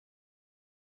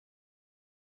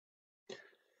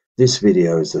This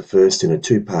video is the first in a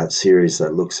two-part series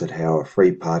that looks at how a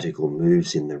free particle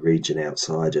moves in the region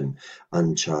outside an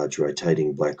uncharged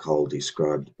rotating black hole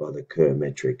described by the Kerr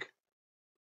metric.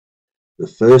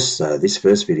 This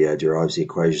first video derives the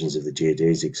equations of the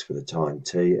geodesics for the time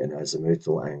t and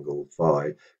azimuthal angle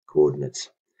phi coordinates.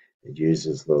 It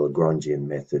uses the Lagrangian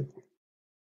method.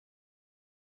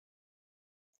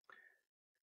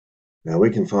 Now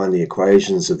we can find the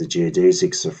equations of the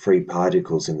geodesics of free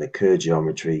particles in the Kerr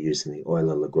geometry using the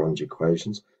Euler-Lagrange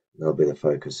equations. They'll be the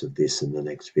focus of this in the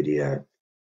next video.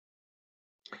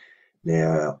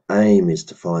 Now our aim is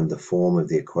to find the form of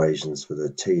the equations for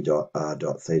the t dot, r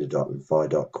dot, theta dot and phi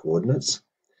dot coordinates.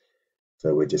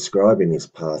 So we're describing this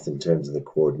path in terms of the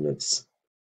coordinates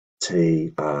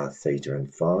t, r, theta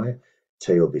and phi.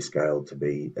 T will be scaled to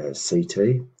be ct,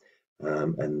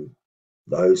 and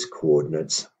those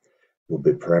coordinates will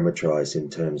be parameterized in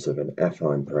terms of an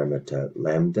affine parameter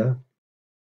lambda.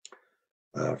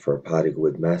 For a particle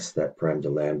with mass, that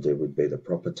parameter lambda would be the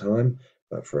proper time,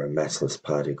 but for a massless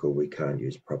particle, we can't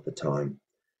use proper time.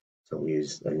 So we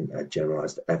use a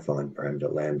generalized affine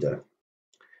parameter lambda.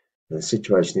 And the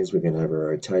situation is we're going to have a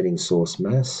rotating source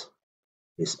mass,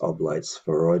 this oblate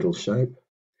spheroidal shape,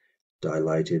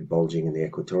 dilated, bulging in the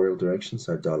equatorial direction,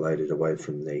 so dilated away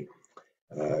from the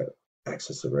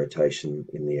axis of rotation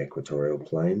in the equatorial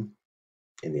plane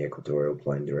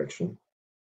direction.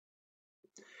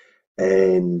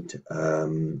 And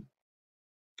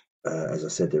as I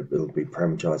said, it will be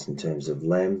parameterized in terms of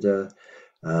lambda.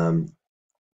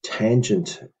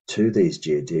 Tangent to these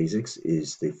geodesics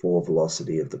is the fall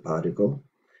velocity of the particle.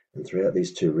 And throughout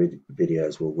these two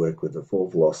videos, we'll work with the fall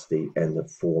velocity and the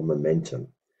fall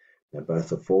momentum. Now, both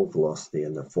the fall velocity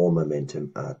and the fall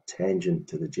momentum are tangent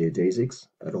to the geodesics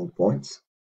at all points.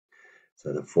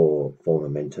 So the fall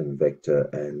momentum vector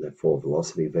and the fall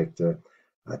velocity vector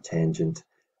are tangent.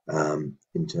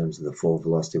 In terms of the fall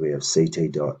velocity, we have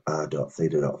ct dot, r dot,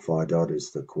 theta dot, phi dot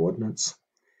is the coordinates.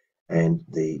 And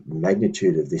the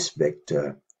magnitude of this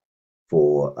vector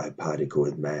for a particle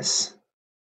with mass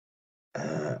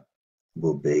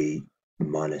will be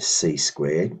minus c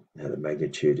squared. Now the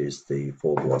magnitude is the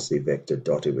fall velocity vector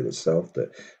dotted with itself.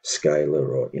 The scalar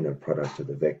or inner product of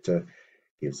the vector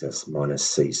gives us minus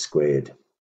c squared.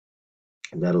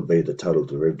 And that'll be the total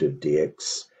derivative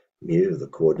dx mu of the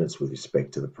coordinates with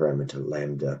respect to the parameter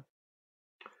lambda.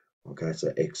 Okay,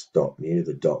 so x dot mu,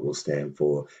 the dot will stand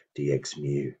for dx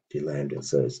mu d lambda.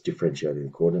 So it's differentiating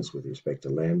the coordinates with respect to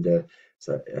lambda.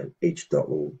 So each dot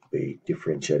will be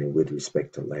differentiating with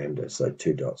respect to lambda. So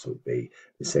two dots would be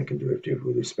the second derivative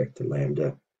with respect to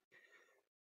lambda.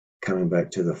 Coming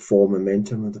back to the fall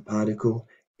momentum of the particle,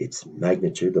 its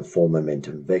magnitude, the fall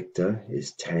momentum vector,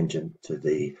 is tangent to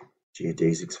the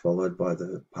geodesics followed by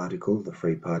the particle, the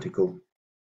free particle.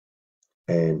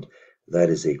 And that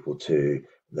is equal to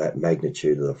that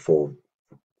magnitude of the fall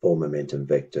momentum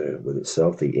vector with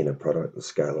itself, the inner product, the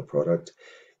scalar product,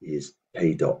 is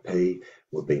p dot p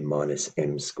will be minus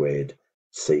m squared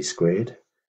c squared.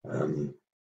 The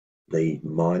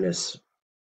minus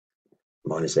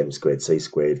m squared c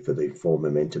squared for the fall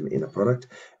momentum inner product,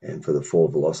 and for the fall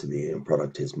velocity the inner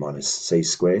product is minus c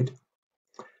squared.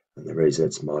 And the reason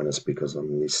it's minus because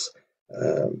on this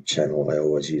channel I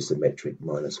always use the metric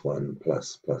 -1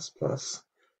 plus plus plus.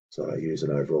 So I use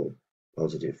an overall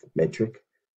positive metric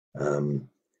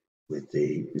with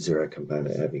the zero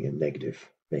component having a negative,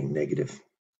 being negative.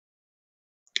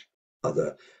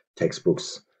 Other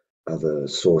textbooks, other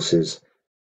sources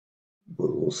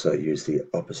will also use the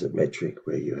opposite metric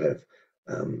where you have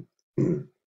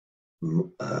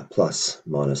plus,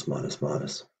 minus, minus,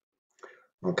 minus.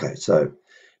 Okay, so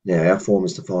now our aim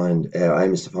is to find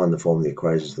the form of the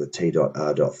equations for the t dot,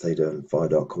 r dot, theta and phi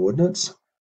dot coordinates.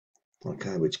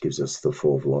 Okay, which gives us the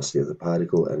fall velocity of the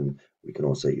particle, and we can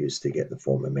also use to get the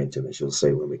fall momentum, as you'll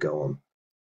see when we go on.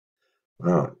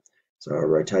 All right, so a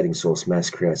rotating source mass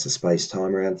creates a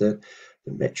space-time around it.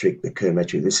 The metric, the Kerr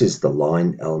metric, this is the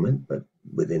line element, but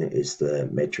within it is the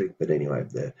metric. But anyway,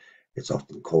 it's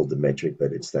often called the metric,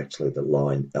 but it's actually the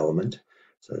line element.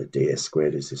 So the ds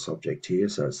squared is this object here,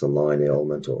 so it's the line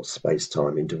element or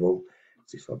space-time interval.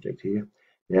 It's this object here.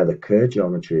 Now the Kerr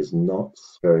geometry is not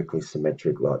spherically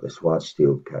symmetric like the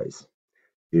Schwarzschild case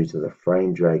due to the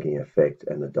frame dragging effect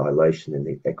and the dilation in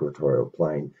the equatorial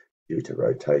plane due to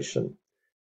rotation.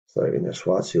 So in the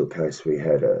Schwarzschild case we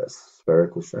had a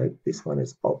spherical shape. This one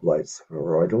is oblate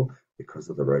spheroidal because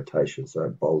of the rotation, so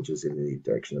it bulges in the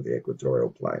direction of the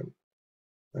equatorial plane.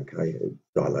 Okay, it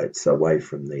dilates away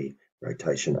from the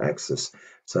rotation axis.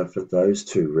 So for those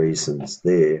two reasons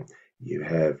there, you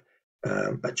have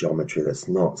a geometry that's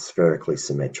not spherically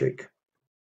symmetric.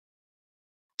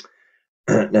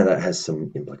 Now that has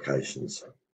some implications.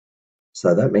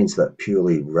 So that means that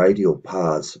purely radial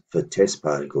paths for test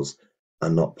particles are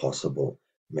not possible,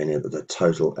 meaning that the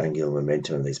total angular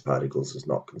momentum of these particles is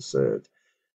not conserved.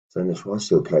 So in the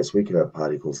Schwarzschild case, we could have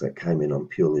particles that came in on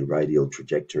purely radial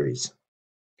trajectories.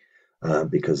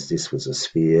 Because this was a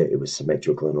sphere, it was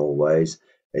symmetrical in all ways.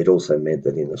 It also meant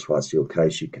that in the Schwarzschild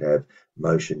case, you could have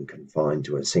motion confined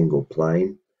to a single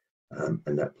plane,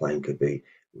 and that plane could be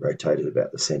rotated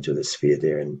about the center of the sphere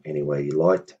there in any way you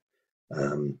liked.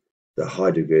 The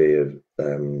high degree of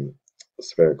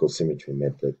spherical symmetry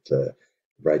meant that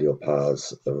radial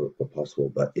paths were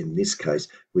possible, but in this case,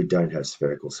 we don't have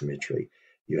spherical symmetry.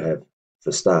 You have,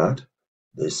 for start,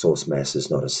 the source mass is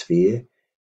not a sphere.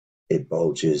 It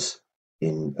bulges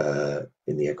in the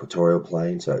equatorial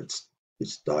plane, so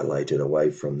it's dilated away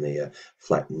from the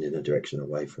flattened in a direction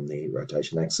away from the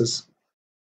rotation axis.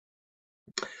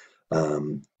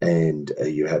 And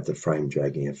you have the frame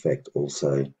dragging effect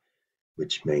also,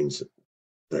 which means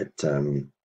that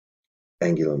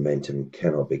angular momentum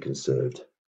cannot be conserved.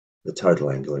 The total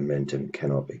angular momentum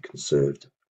cannot be conserved,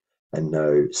 and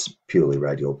no purely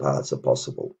radial paths are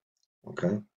possible. Okay,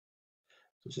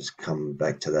 so just come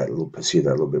back to that, pursue that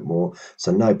a little bit more.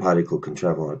 So no particle can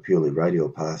travel on a purely radial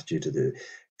path due to the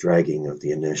dragging of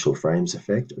the inertial frames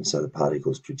effect, and so the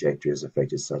particle's trajectory is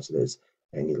affected such that its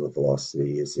angular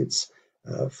velocity is its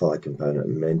phi component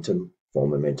momentum, form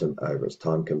momentum, over its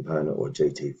time component, or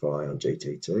gt phi on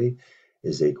gtt,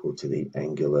 is equal to the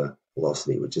angular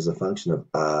velocity, which is a function of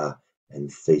r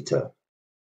and theta.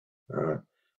 All right.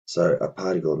 So a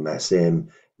particle of mass m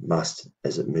must,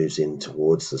 as it moves in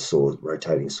towards the source,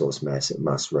 rotating source mass, it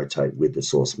must rotate with the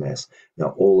source mass.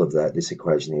 Now, all of that, this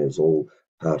equation here is all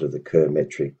part of the Kerr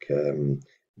metric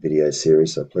video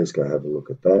series, so please go have a look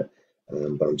at that.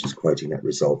 But I'm just quoting that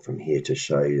result from here to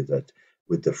show you that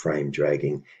with the frame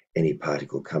dragging, any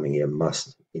particle coming in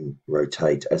must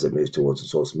rotate as it moves towards the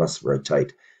source, must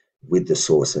rotate with the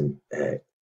source, and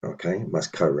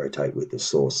must co-rotate with the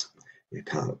source. You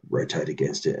can't rotate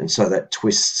against it, and so that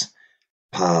twists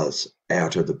paths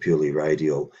out of the purely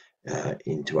radial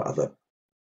into other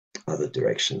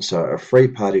directions. So a free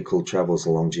particle travels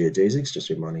along geodesics, just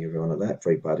reminding everyone of that,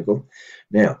 free particle.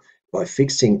 Now, by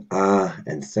fixing r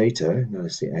and theta,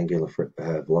 notice the angular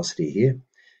velocity here,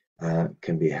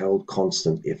 can be held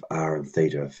constant if r and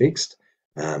theta are fixed.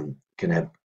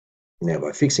 Now,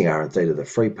 by fixing r and theta, the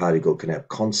free particle can have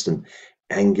constant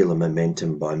angular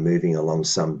momentum by moving along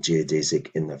some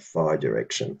geodesic in the phi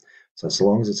direction. So as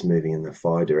long as it's moving in the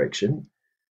phi direction,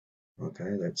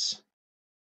 okay, that's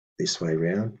this way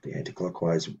round, the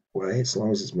anti-clockwise way, as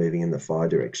long as it's moving in the phi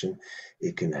direction,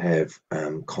 it can have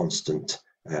constant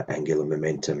angular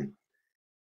momentum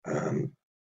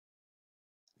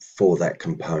for that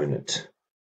component.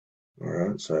 All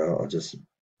right, so I'll just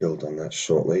build on that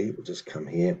shortly. We'll just come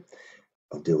here.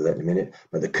 I'll deal with that in a minute.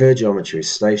 But the Kerr geometry is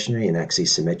stationary and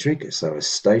axisymmetric. So a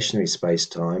stationary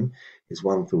space-time is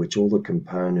one for which all the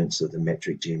components of the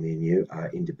metric g mu nu are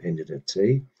independent of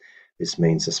t. This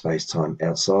means the space-time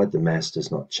outside the mass does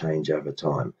not change over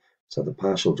time. So the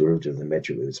partial derivative of the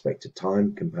metric with respect to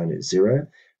time component is 0,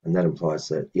 and that implies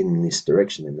that in this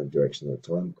direction, in the direction of the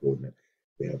time coordinate,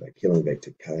 we have a killing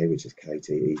vector k, which is kt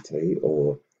et,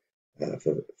 or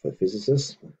for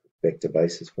physicists, vector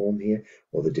basis form here,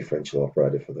 or the differential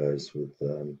operator for those with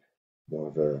more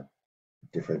of a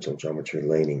differential geometry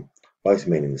leaning, both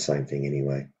meaning the same thing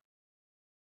anyway.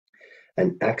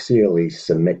 An axially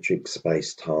symmetric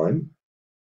space-time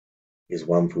is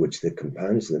one for which the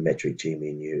components of the metric g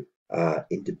mu nu are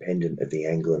independent of the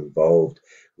angle involved,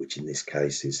 which in this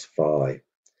case is phi.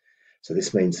 So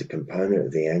this means the component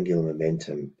of the angular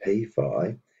momentum p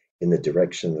phi in the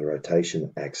direction of the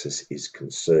rotation axis is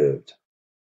conserved.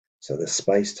 So the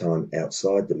space-time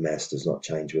outside the mass does not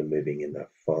change when moving in the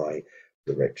phi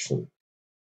direction.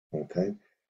 Okay,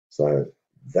 so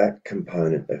that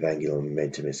component of angular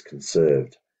momentum is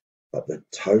conserved, but the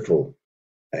total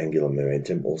angular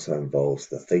momentum also involves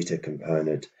the theta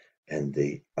component and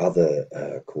the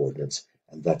other coordinates,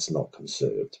 and that's not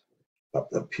conserved. But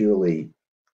the purely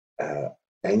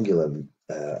angular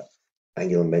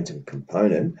momentum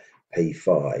component, p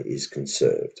phi, is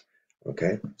conserved.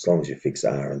 Okay, as long as you fix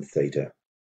r and theta.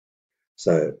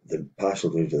 So the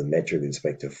partial derivative of the metric with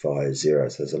respect to phi is 0.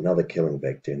 So there's another killing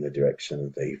vector in the direction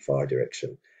of the phi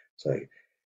direction. So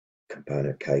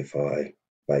component k phi,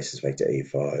 basis vector e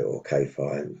phi, or k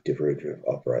phi, and derivative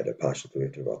operator, partial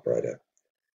derivative operator,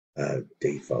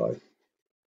 d phi.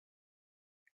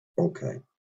 Okay.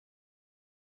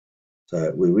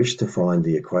 So we wish to find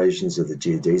the equations of the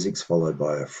geodesics followed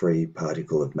by a free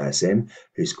particle of mass m,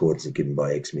 whose coordinates are given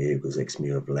by x mu equals x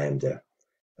mu of lambda.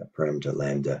 parameter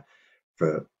lambda.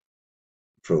 For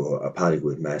a particle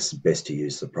with mass, best to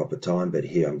use the proper time, but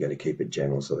here I'm going to keep it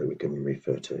general so that we can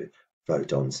refer to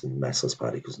photons and massless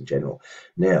particles in general.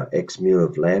 Now, x mu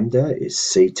of lambda is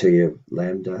ct of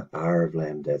lambda, r of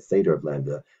lambda, theta of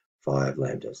lambda, phi of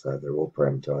lambda. So they're all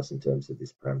parameterized in terms of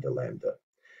this parameter lambda.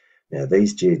 Now,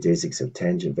 these geodesics of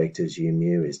tangent vectors u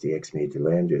mu is the x mu to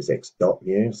lambda is x dot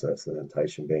mu, so that's the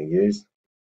notation being used.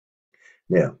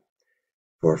 Now,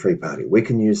 for a free particle, we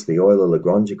can use the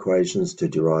Euler-Lagrange equations to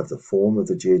derive the form of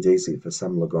the geodesic for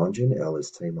some Lagrangian, L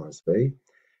is T minus V.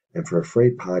 And for a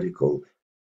free particle,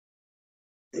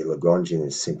 the Lagrangian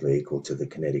is simply equal to the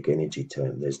kinetic energy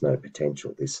term. There's no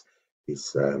potential. This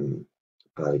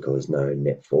particle has no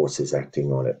net forces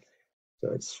acting on it.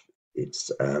 So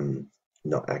it's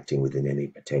not acting within any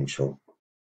potential.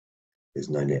 There's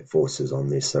no net forces on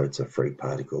this, so it's a free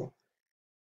particle.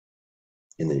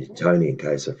 In the Newtonian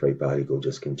case, a free particle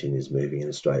just continues moving in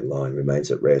a straight line,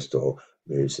 remains at rest, or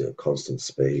moves at a constant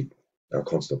speed, or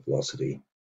constant velocity,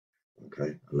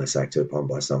 okay, unless acted upon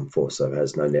by some force. So if it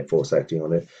has no net force acting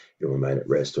on it, it will remain at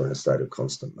rest or in a state of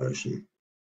constant motion.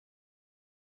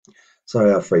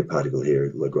 So our free particle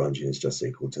here, Lagrangian, is just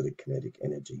equal to the kinetic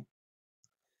energy.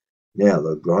 Now,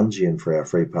 Lagrangian for our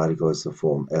free particle is the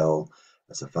form L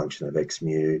as a function of x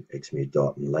mu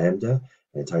dot, and lambda.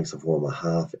 And it takes the form of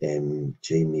half m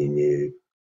g mu nu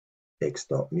x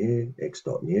dot mu.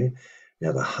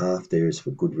 Now the half there is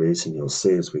for good reason. You'll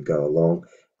see as we go along,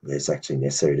 it's actually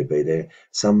necessary to be there.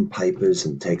 Some papers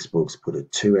and textbooks put a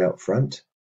 2 out front,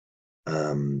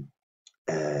 and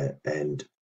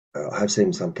I have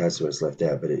seen some cases where it's left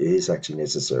out, but it is actually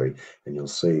necessary, and you'll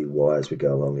see why as we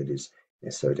go along. It is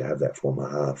necessary to have that form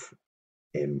of half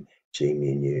m g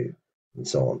mu nu, and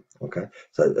so on. Okay,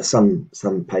 so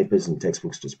some papers and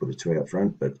textbooks just put a 2 out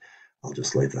front, but I'll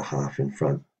just leave the half in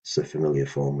front. It's a familiar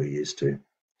form we're used to.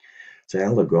 So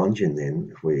our Lagrangian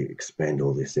then, if we expand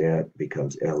all this out,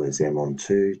 becomes L is m on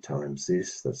 2 times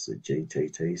this. That's the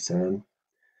GTT term,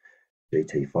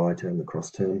 GT phi term, the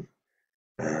cross term,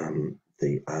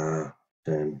 the R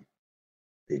term,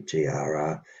 the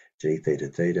GRR, G theta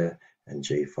theta, and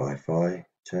G phi phi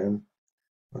term.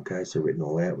 Okay, so written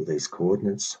all out with these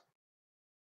coordinates.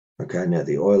 Okay, now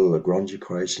the Euler-Lagrange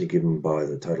equation given by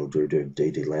the total derivative of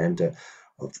dd lambda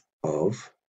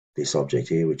of this object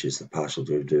here, which is the partial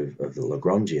derivative of the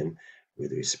Lagrangian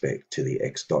with respect to the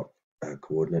x dot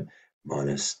coordinate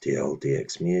minus dl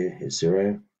dx mu is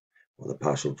 0, or the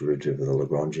partial derivative of the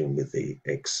Lagrangian with the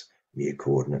x mu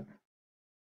coordinate.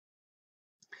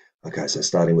 Okay, so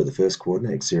starting with the first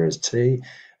coordinate, x0 is t,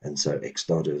 and so x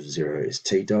dot of 0 is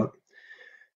t dot.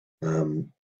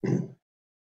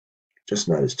 Just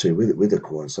notice too, with the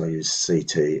coordinates, I use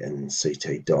ct and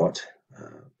ct dot.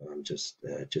 I'm just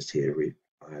here,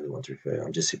 I only want to refer,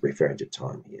 I'm just referring to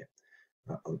time here.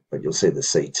 But you'll see the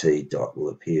ct dot will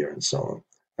appear and so on.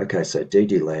 Okay, so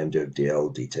dd lambda of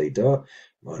dl dt dot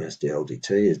minus dl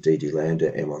dt is dd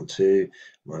lambda m on 2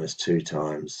 minus 2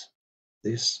 times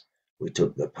this. We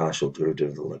took the partial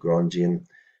derivative of the Lagrangian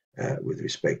with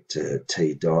respect to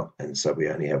t dot, and so we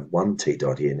only have one t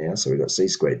dot here now, so we've got c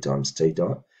squared times t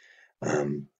dot.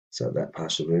 So that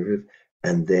partial derivative,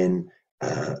 and then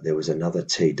there was another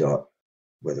t dot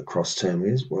where the cross term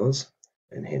was,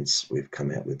 and hence we've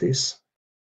come out with this.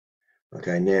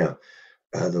 Okay, now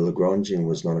the Lagrangian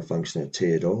was not a function of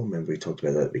t at all. Remember we talked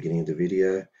about that at the beginning of the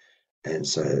video, and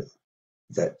so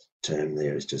that term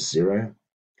there is just 0.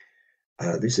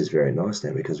 This is very nice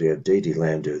now because we have dd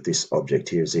lambda of this object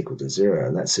here is equal to 0,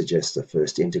 and that suggests the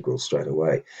first integral straight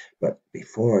away. But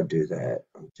before I do that,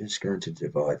 I'm just going to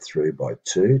divide through by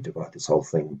 2, divide this whole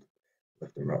thing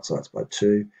left and right sides by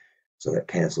 2, so that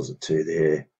cancels a 2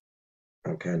 there.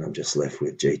 Okay, and I'm just left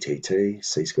with gtt,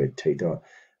 c squared t dot,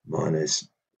 minus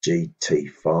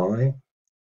gt phi,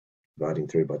 dividing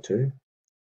through by 2.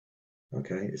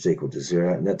 Okay, is equal to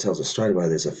 0, and that tells us straight away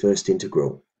there's a first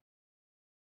integral.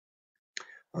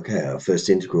 Okay, our first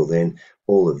integral then,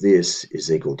 all of this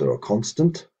is equal to a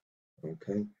constant.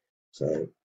 Okay, so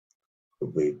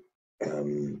we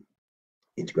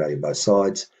integrating both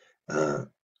sides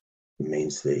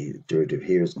means the derivative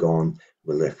here is gone.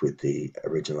 We're left with the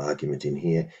original argument in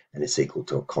here, and it's equal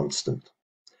to a constant.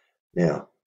 Now,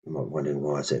 you might be wondering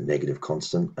why it's a negative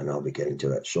constant, and I'll be getting to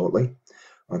that shortly.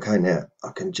 Okay, now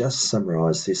I can just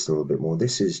summarize this a little bit more.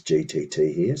 This is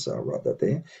GTT here, so I'll write that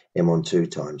there. M on 2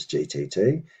 times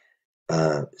GTT,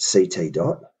 CT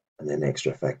dot, and then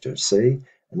extra factor of C.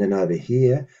 And then over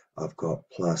here, I've got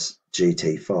plus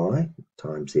GT phi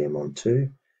times the M on 2,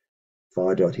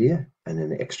 phi dot here, and then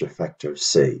the extra factor of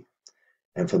C.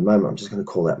 And for the moment, I'm just going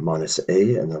to call that minus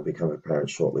E, and that'll become apparent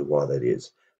shortly why that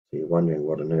is. So you're wondering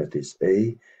what on earth is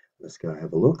E. Let's go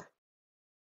have a look.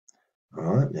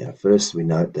 All right, now first we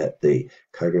note that the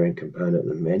covariant component of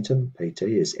the momentum, PT,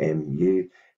 is MUT,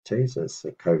 so it's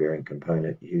the covariant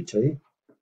component UT.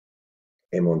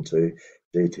 M onto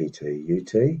GTT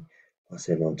UT plus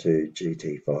M onto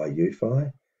GT phi U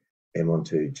phi, M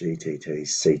onto GTT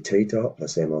CT dot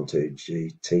plus M onto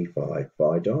GT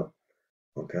phi dot.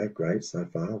 Okay, great, so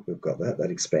far we've got that.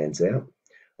 That expands out.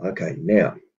 Okay,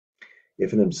 now,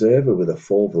 if an observer with a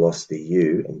fall velocity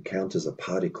u encounters a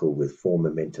particle with fall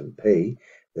momentum p,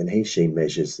 then he/she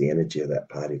measures the energy of that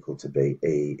particle to be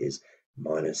E is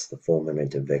minus the fall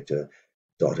momentum vector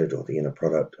dotted, or the inner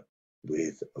product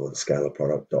with, or the scalar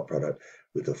product, dot product,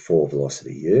 with the fall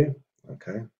velocity u.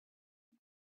 Okay,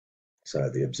 so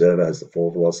the observer has the fall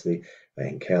velocity. They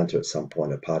encounter at some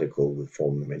point a particle with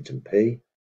fall momentum p.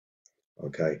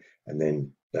 Okay, and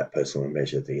then that person will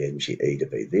measure the energy E to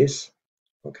be this.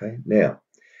 Okay, now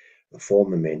the fall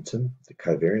momentum, the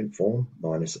covariant form,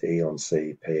 minus E on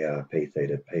C, PR, P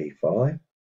theta, P phi. All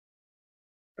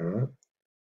right.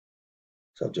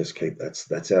 So I'll just keep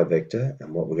that's our vector,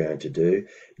 and what we're going to do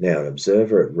now, an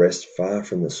observer at rest far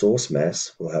from the source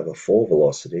mass will have a fall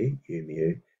velocity, u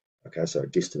mu. Okay, so a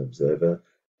distant observer,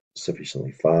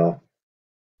 sufficiently far,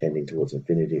 tending towards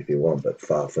infinity if you want, but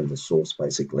far from the source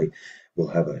basically, will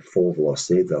have a fall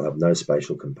velocity. They'll have no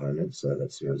spatial component, so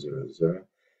that's 0, 0, 0.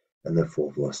 And the fall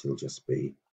velocity will just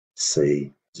be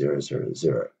c 0, 0,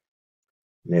 0.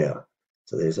 Now,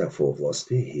 so there's our fall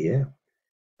velocity here.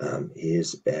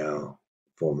 Here's our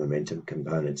fall momentum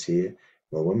components here.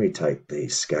 Well, when we take the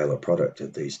scalar product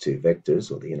of these two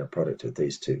vectors, or the inner product of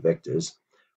these two vectors,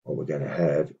 what we're going to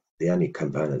have, the only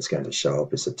component that's going to show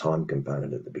up is the time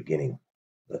component at the beginning.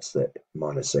 That's the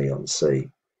minus E on C.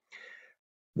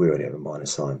 We already have a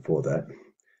minus sign for that.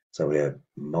 So we have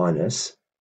minus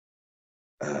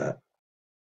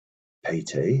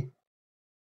PT,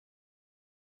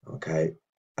 okay,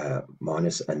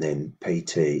 minus, and then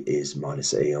PT is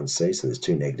minus E on C, so there's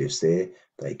two negatives there,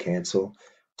 they cancel,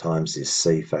 times this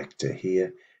C factor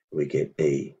here, we get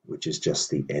E, which is just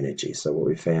the energy. So what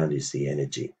we found is the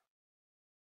energy.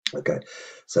 Okay,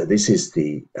 so this is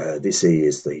the this E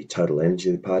is the total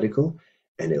energy of the particle,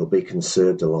 and it'll be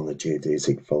conserved along the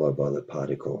geodesic followed by the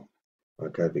particle.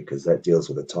 Okay, because that deals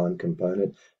with a time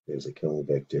component. There's a Kerr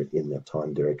vector in the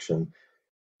time direction.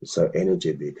 So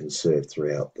energy will be conserved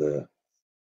throughout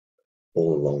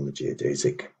all along the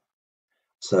geodesic.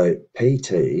 So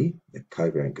PT, the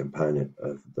covariant component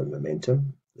of the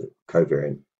momentum, the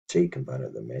covariant T component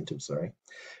of the momentum, sorry,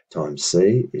 times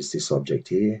C is this object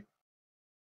here,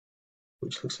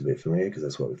 which looks a bit familiar because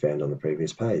that's what we found on the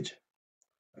previous page.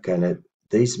 Okay, now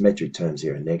these metric terms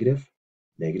here are negative,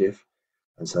 negative,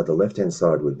 and so the left-hand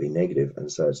side would be negative,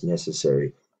 and so it's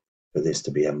necessary for this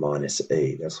to be a minus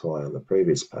E. That's why on the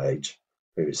previous page,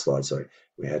 previous slide, sorry,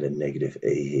 we had a negative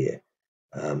E here.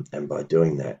 And by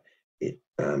doing that, it,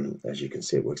 as you can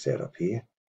see, it works out up here,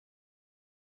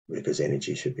 because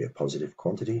energy should be a positive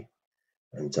quantity.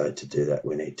 And so to do that,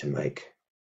 we need to make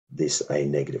this a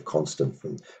negative constant.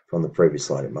 From the previous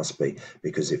slide, it must be,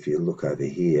 because if you look over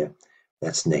here,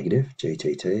 that's negative,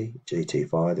 GTT, GT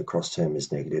phi, the cross term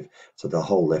is negative. So the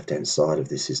whole left-hand side of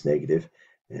this is negative,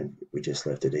 and we just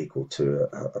left it equal to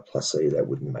a plus E. That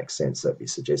wouldn't make sense. That'd be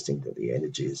suggesting that the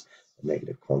energy is a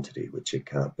negative quantity, which it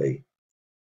can't be.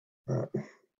 Right.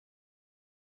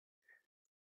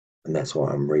 And that's why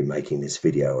I'm remaking this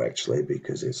video, actually,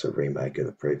 because it's a remake of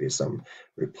the previous. I'm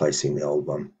replacing the old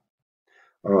one.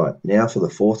 All right, now for the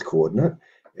fourth coordinate,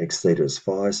 x theta is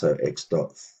phi, so x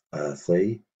dot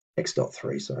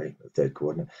 3, sorry, the third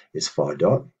coordinate is phi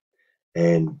dot,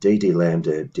 and dd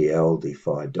lambda dl d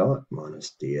phi dot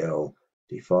minus dl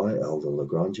d phi, L the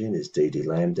Lagrangian is dd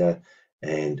lambda,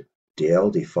 and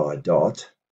dl d phi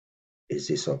dot is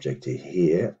this object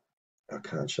here. I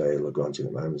can't show you Lagrangian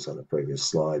at the moment, it's on the previous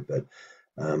slide, but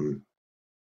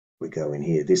we go in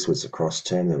here. This was a cross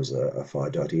term. There was a phi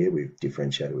dot here. We've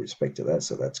differentiated with respect to that,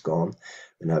 so that's gone.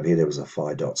 And over here, there was a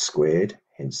phi dot squared,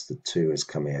 hence the 2 has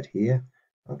come out here.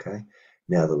 Okay.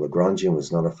 Now, the Lagrangian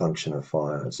was not a function of phi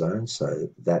on its own, so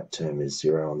that term is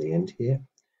 0 on the end here,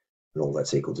 and all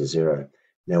that's equal to 0.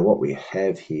 Now, what we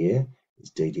have here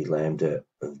is dd lambda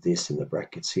of this in the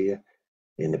brackets here,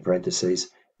 in the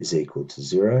parentheses, is equal to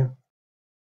 0.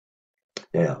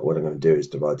 Now, what I'm going to do is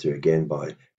divide through again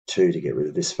by 2 to get rid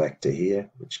of this factor here,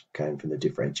 which came from the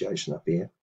differentiation up here,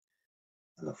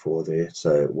 and the 4 there.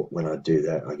 So when I do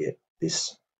that, I get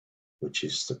this, which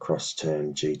is the cross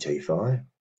term GT phi,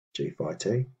 G phi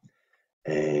t,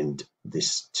 and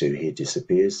this 2 here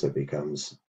disappears, so it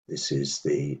becomes, this is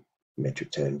the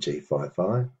metric term G phi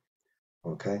phi,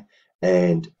 Okay,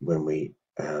 and when we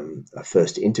a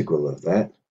first integral of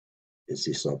that is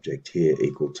this object here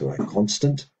equal to a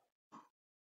constant,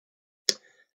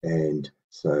 and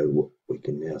so we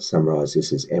can now summarize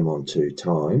this as m on 2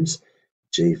 times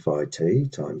g phi t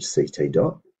times ct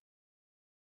dot.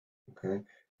 Okay,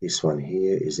 this one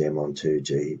here is m on 2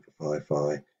 g phi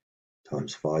phi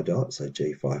times phi dot, so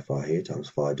g phi phi here times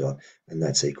phi dot, and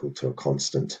that's equal to a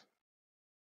constant.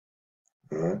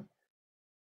 All right,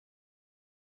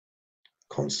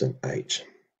 constant h.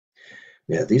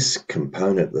 Now this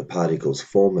component of the particle's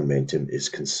form momentum is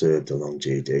conserved along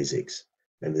geodesics.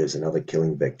 And there's another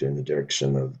killing vector in the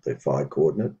direction of the phi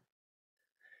coordinate.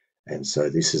 And so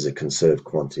this is a conserved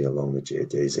quantity along the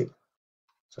geodesic.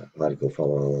 So particle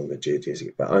following along the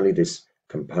geodesic, but only this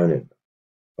component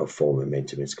of form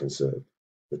momentum is conserved.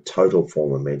 The total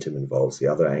form momentum involves the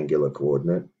other angular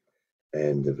coordinate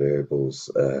and the variables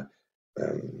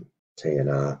t and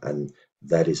r, and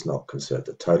that is not conserved.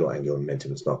 The total angular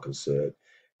momentum is not conserved.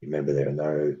 Remember, there are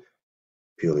no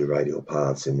purely radial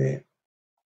paths in there.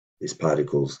 This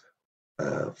particle's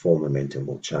form momentum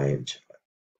will change.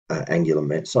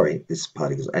 This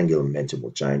particle's angular momentum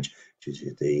will change due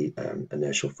to the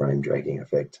inertial frame dragging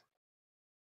effect.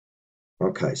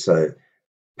 Okay, so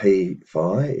P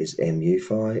phi is mu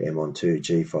phi, m on 2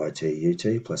 g phi t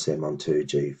ut plus m on 2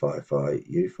 g phi phi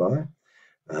u phi.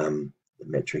 The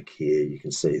metric here, you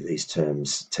can see these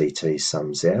terms tt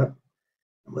sums out,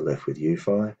 and we're left with u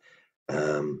phi.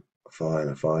 Phi and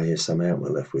a phi here sum out, and we're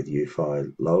left with u phi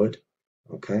lowered.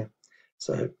 Okay,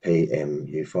 so Pm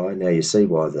u phi. Now you see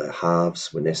why the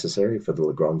halves were necessary for the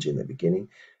Lagrangian in the beginning.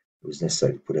 It was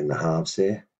necessary to put in the halves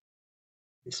there.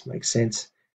 This makes sense.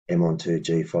 M on 2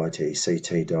 g phi t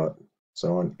ct dot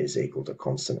so on is equal to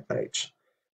constant h.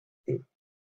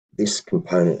 This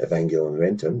component of angular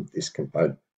momentum, this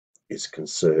component is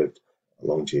conserved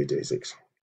along geodesics.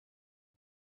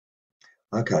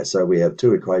 Okay, so we have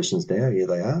two equations now. Here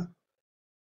they are.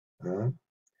 All right.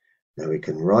 Now we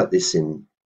can write this in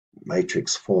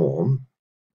matrix form,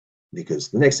 because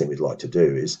the next thing we'd like to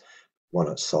do is why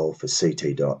not solve for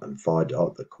ct dot and phi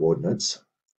dot, the coordinates,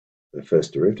 the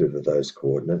first derivative of those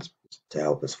coordinates, to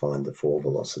help us find the fall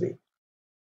velocity.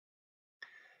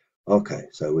 Okay,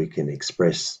 so we can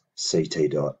express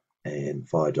ct dot and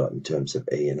phi dot in terms of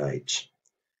E and H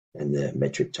and the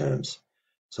metric terms.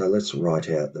 So let's write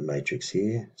out the matrix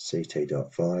here, ct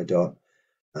dot phi dot,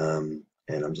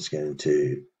 and I'm just going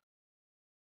to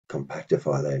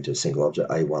compactify that into a single object,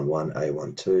 A11,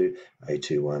 A12,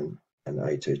 A21, and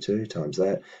A22 times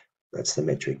that. That's the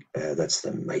metric. That's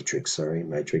the matrix.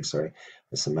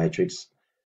 That's the matrix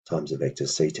times the vector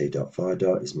ct dot phi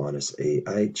dot is minus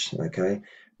EH. Okay,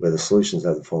 where the solutions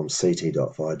have the form ct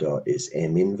dot phi dot is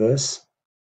M inverse.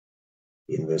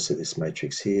 The inverse of this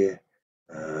matrix here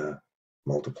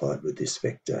multiplied with this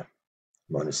vector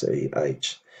minus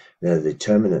EH. Now the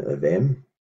determinant of M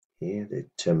here, the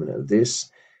determinant of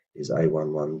this is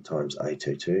A11 times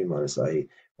A22 minus A12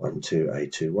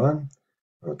 A21.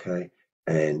 Okay,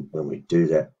 and when we do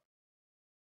that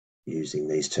using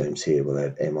these terms here, we'll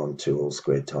have m on 2 all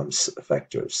squared times a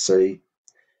factor of c,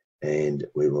 and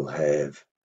we will have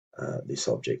this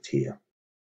object here.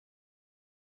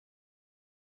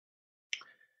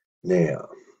 Now,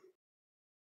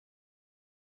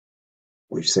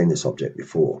 we've seen this object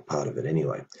before, part of it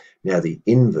anyway. Now the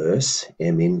inverse,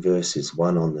 m inverse, is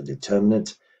 1 on the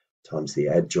determinant times the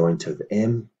adjoint of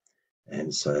m,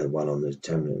 and so 1 on the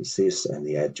determinant is this, and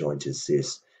the adjoint is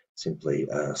this. Simply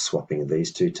swapping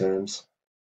these two terms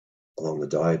along the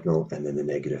diagonal, and then the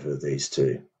negative of these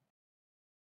two.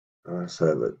 All right,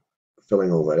 so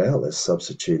filling all that out, let's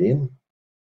substitute in.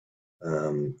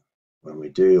 When we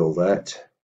do all that,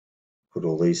 put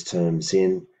all these terms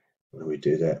in. When we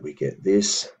do that, we get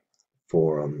this,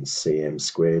 4 on cm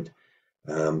squared,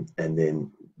 and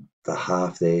then the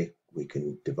half there, we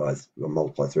can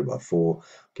multiply through by 4,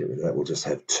 get rid of that. We'll just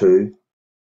have 2,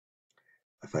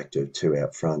 a factor of 2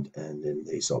 out front, and then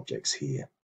these objects here.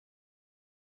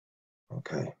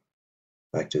 Okay,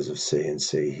 factors of c and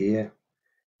c here,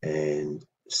 and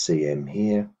cm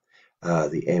here.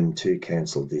 The m2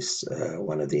 cancel this,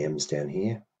 one of the m's down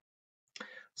here.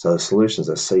 So the solutions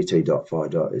are ct dot phi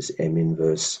dot is m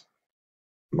inverse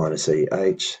minus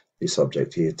EH, this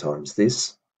object here times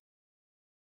this.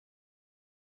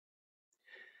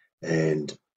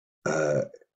 And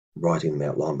writing them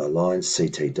out line by line,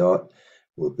 ct dot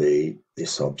will be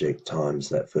this object times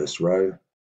that first row.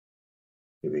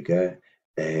 Here we go.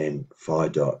 And phi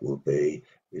dot will be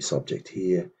this object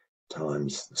here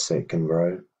times the second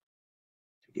row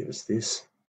to give us this.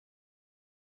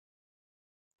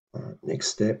 All right, next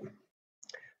step.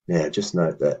 Now just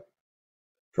note that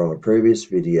From a previous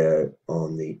video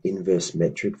on the inverse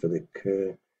metric for the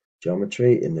Kerr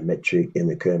geometry in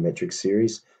the Kerr metric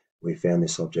series, we found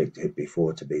this object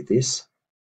before to be this,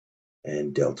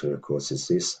 and delta, of course, is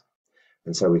this.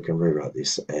 And so we can rewrite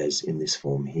this as in this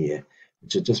form here,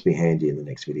 which will just be handy in the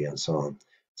next video and so on.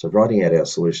 So writing out our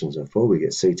solutions in full, we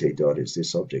get CT dot is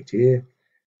this object here,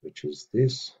 which is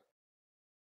this.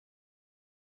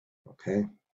 Okay,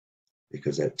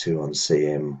 because that 2 on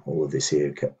cm, all of this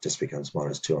here just becomes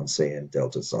minus 2 on cm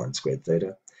delta sine squared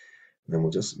theta. And then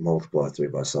we'll just multiply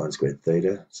through by sine squared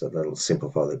theta. So that'll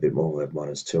simplify that a bit more. We'll have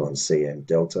minus 2 on cm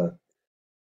delta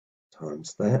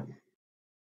times that.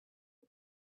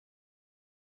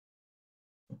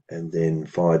 And then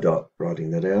phi dot,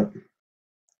 writing that out.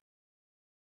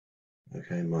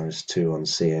 Okay, minus 2 on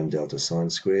cm delta sine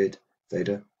squared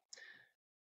theta.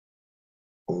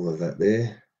 All of that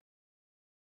there.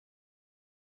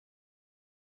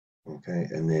 Okay,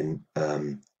 and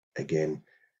then again,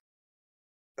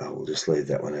 we'll just leave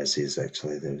that one as is.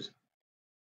 Actually, there's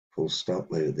full stop,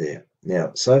 leave it there.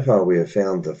 Now, so far we have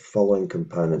found the following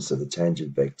components of the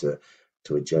tangent vector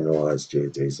to a generalized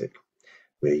geodesic,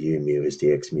 where u mu is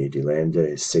dx mu d lambda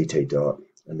is ct dot,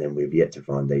 and then we've yet to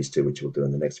find these two, which we'll do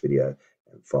in the next video,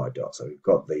 and phi dot. So we've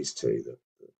got these two,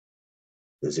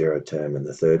 the zero term and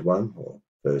the third one, or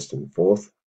first and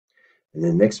fourth. And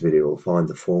in the next video, we'll find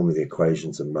the form of the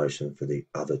equations of motion for the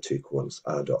other two quarters,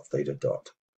 r dot theta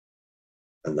dot.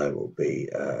 And they will be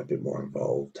a bit more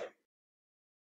involved.